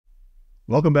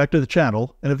Welcome back to the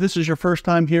channel, and if this is your first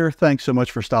time here, thanks so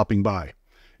much for stopping by.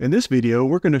 In this video,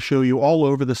 we're going to show you all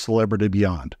over the Celebrity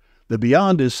Beyond. The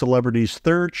Beyond is Celebrity's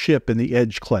third ship in the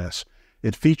Edge class.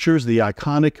 It features the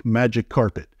iconic magic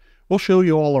carpet. We'll show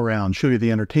you all around, show you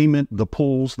the entertainment, the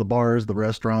pools, the bars, the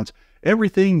restaurants,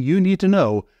 everything you need to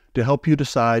know to help you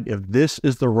decide if this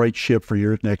is the right ship for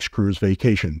your next cruise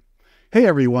vacation. Hey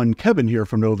everyone, Kevin here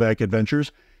from Novak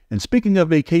Adventures. And speaking of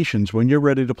vacations, when you're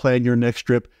ready to plan your next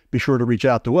trip, be sure to reach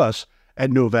out to us at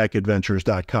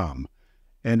novakadventures.com.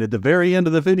 And at the very end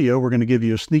of the video, we're going to give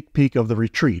you a sneak peek of the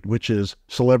retreat, which is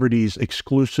Celebrity's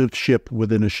exclusive ship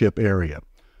within a ship area.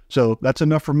 So that's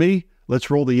enough for me. Let's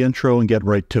roll the intro and get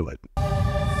right to it.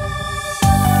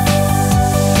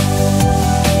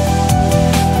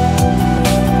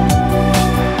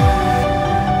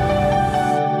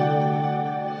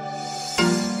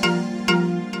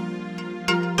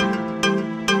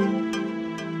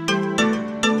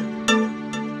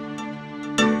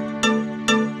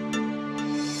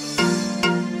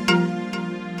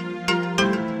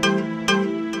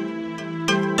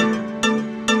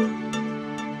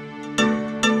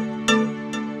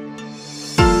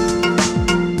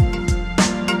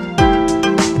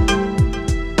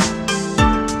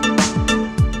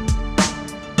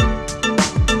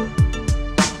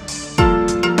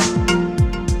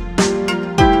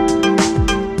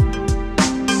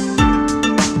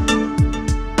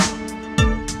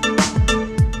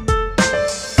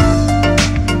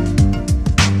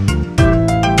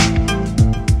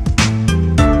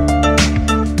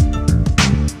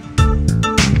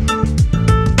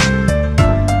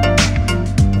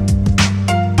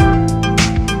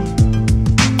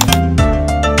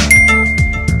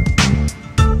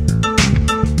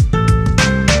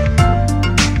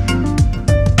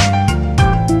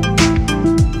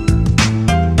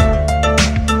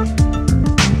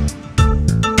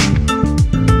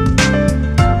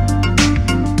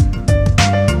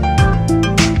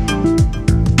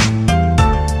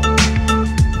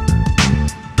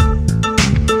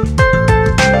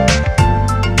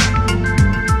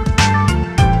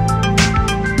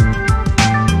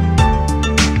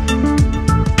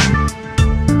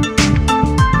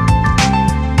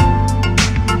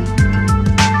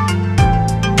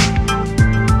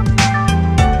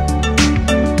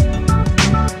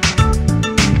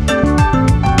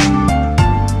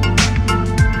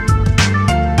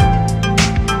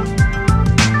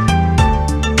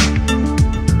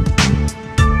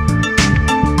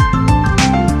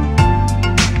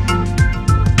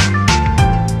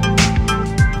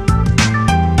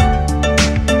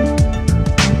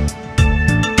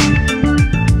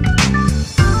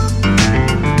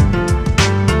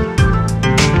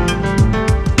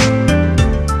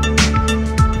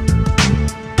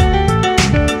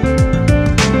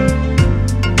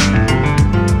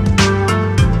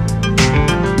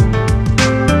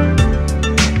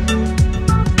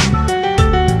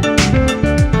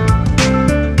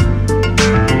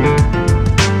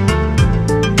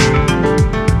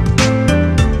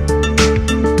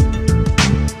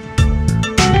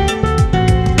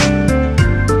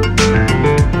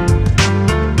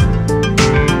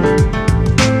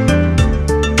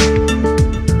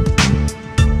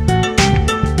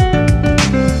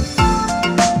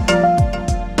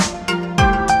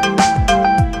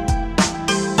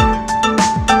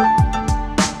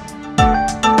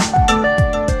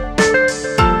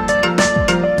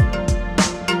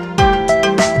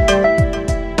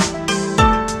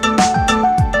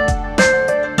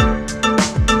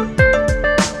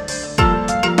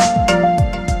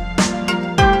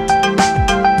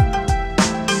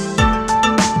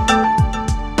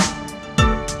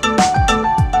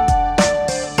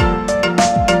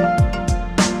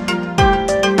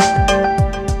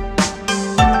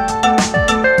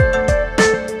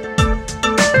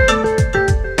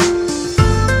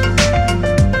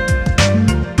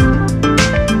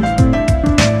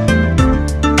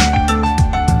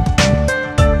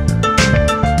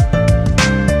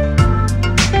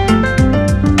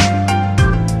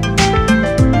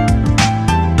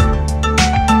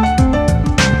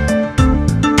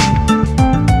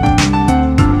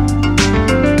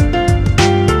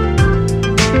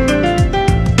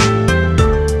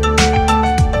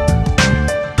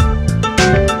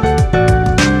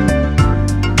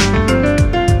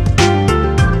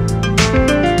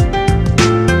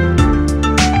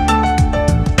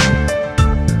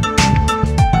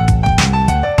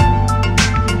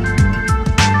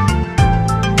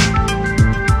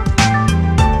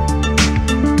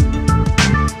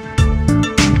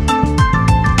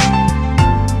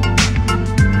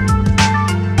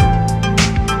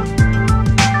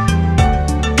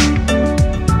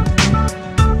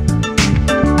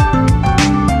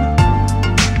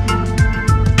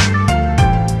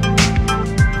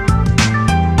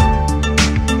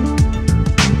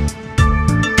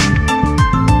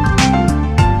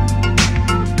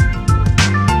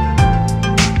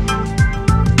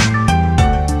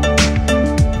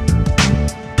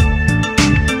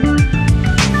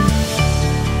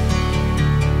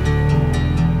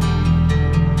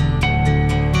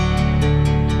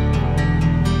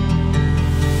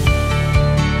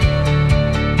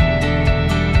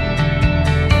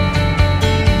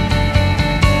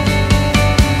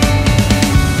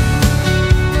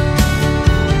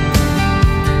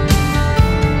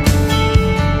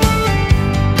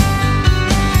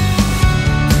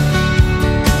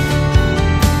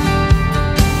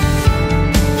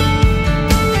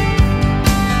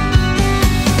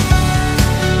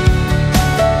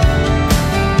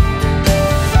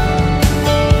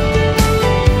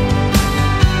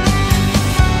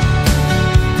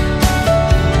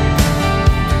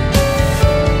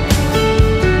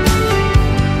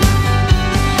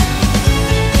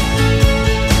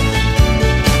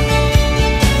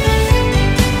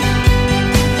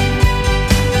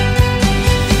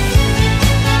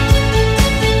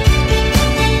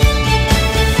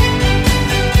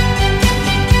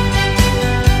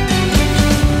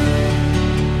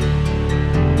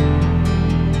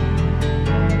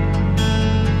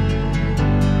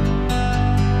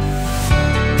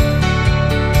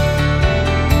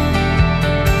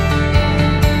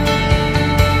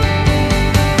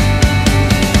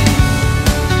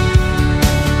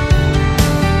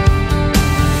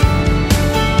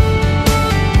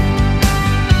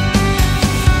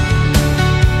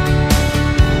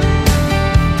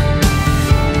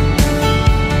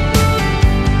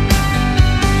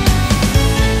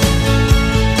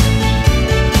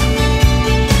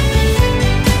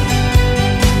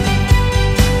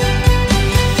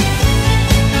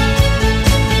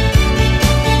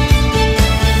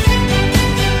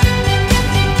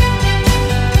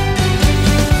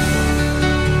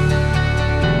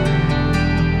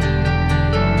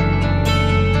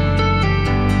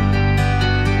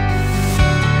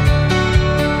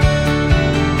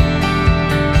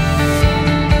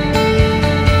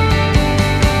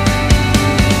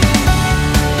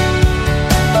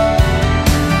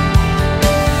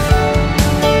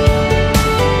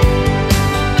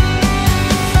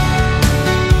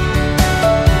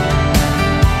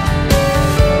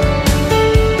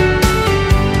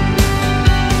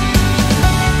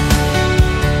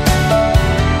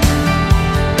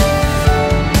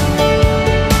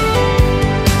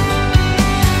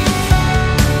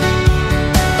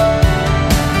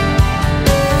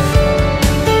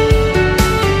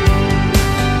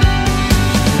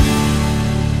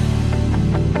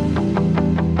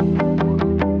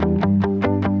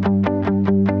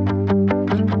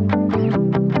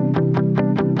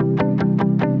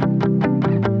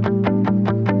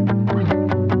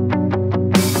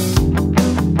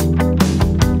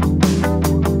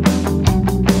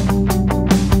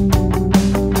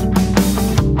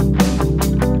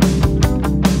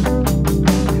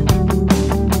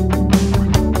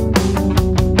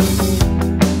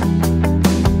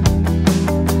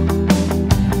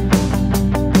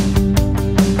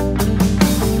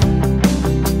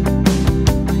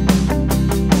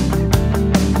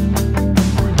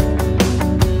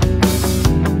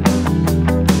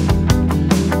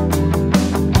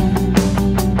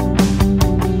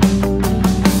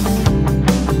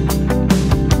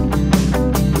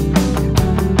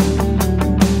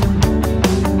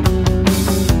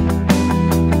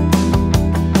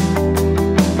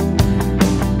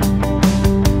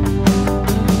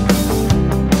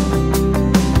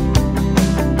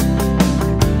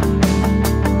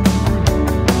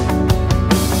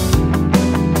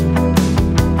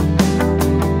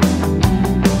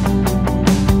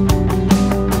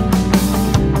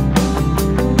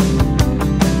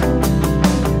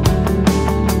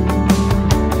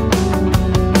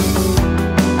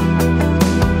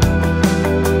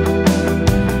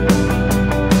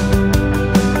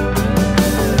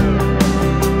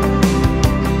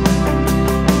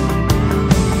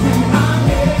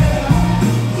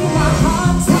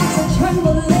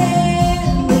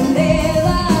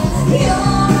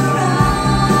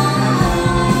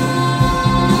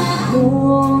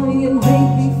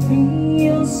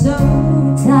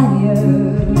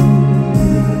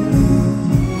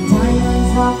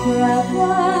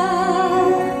 forever.